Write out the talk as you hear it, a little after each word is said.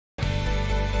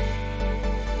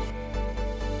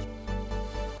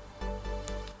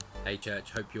Hey church,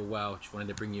 hope you're well. Just wanted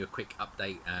to bring you a quick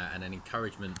update and an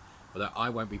encouragement. Although I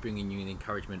won't be bringing you an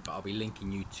encouragement, but I'll be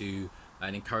linking you to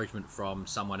an encouragement from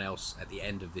someone else at the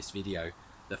end of this video.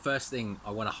 The first thing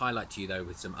I want to highlight to you though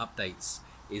with some updates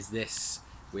is this.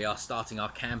 We are starting our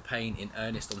campaign in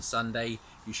earnest on Sunday.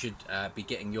 You should be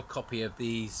getting your copy of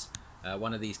these,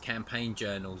 one of these campaign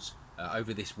journals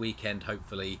over this weekend,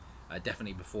 hopefully,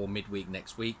 definitely before midweek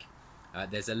next week.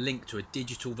 There's a link to a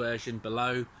digital version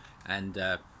below, and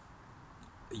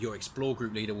your Explore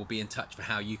group leader will be in touch for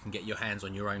how you can get your hands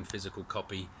on your own physical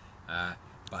copy,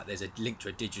 but there's a link to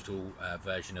a digital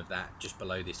version of that just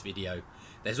below this video.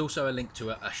 There's also a link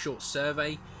to a short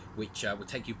survey which will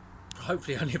take you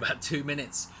hopefully only about 2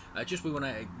 minutes. Just we want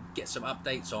to get some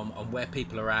updates on where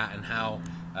people are at and how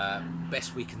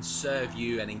best we can serve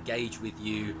you and engage with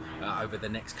you over the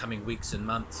next coming weeks and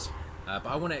months. But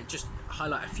I want to just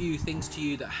highlight a few things to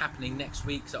you that are happening next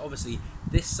week. So obviously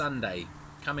this Sunday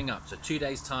coming up, so 2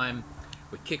 days time,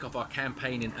 we kick off our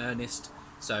campaign in earnest.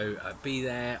 So be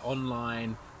there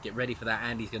online, get ready for that.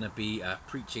 Andy's going to be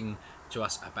preaching to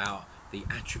us about the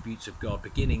attributes of God,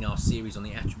 beginning our series on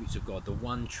the attributes of God, the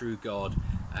one true God,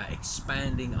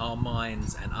 expanding our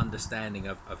minds and understanding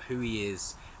of who he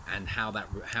is and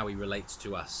how he relates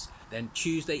to us. Then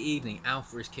Tuesday evening,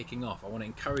 Alpha is kicking off. I want to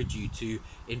encourage you to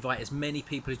invite as many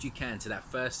people as you can to that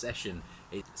first session.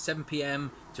 It's 7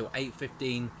 p.m. till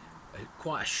 8:15.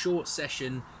 Quite a short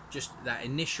session, just that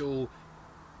initial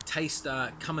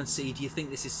taster. Come and see, do you think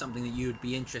this is something that you would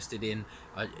be interested in?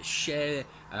 Share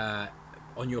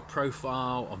on your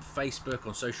profile, on Facebook,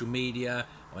 on social media,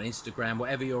 on Instagram,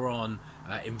 whatever you're on.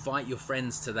 Invite your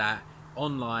friends to that,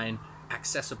 online,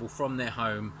 accessible from their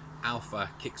home. Alpha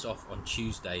kicks off on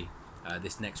Tuesday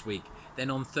this next week.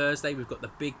 Then on Thursday we've got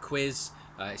the big quiz.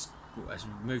 It's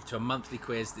moved to a monthly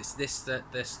quiz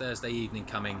this Thursday evening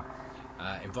coming.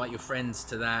 Invite your friends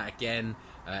to that again.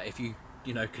 If you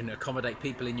can accommodate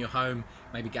people in your home,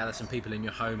 maybe gather some people in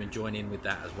your home and join in with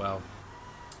that as well.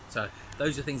 So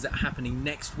those are things that are happening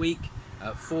next week.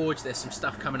 Forge, there's some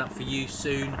stuff coming up for you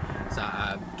soon,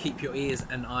 so keep your ears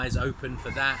and eyes open for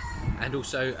that. And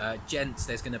also gents,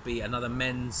 there's going to be another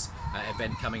men's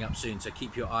event coming up soon, so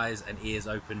keep your eyes and ears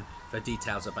open for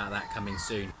details about that coming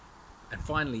soon. And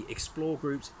finally, Explore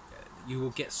groups. You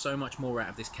will get so much more out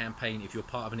of this campaign if you're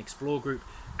part of an Explore group,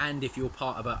 and if you're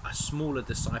part of a smaller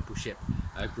discipleship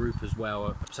group as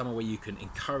well, somewhere where you can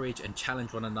encourage and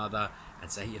challenge one another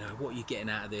and say, what are you getting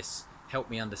out of this?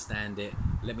 Help me understand it.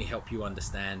 Let me help you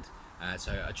understand.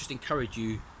 So I just encourage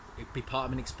you, be part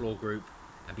of an Explore group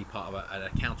and be part of an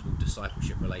accountable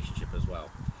discipleship relationship as well.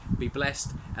 Be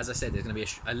blessed. As I said, there's going to be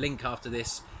a link after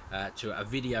this to a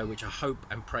video which I hope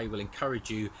and pray will encourage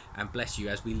you and bless you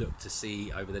as we look to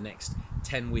see over the next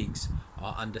 10 weeks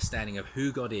our understanding of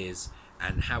who God is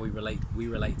and how we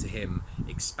relate to him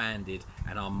expanded,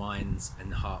 and our minds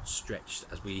and hearts stretched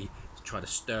as we try to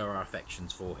stir our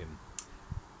affections for him.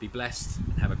 Be blessed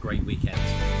and have a great weekend.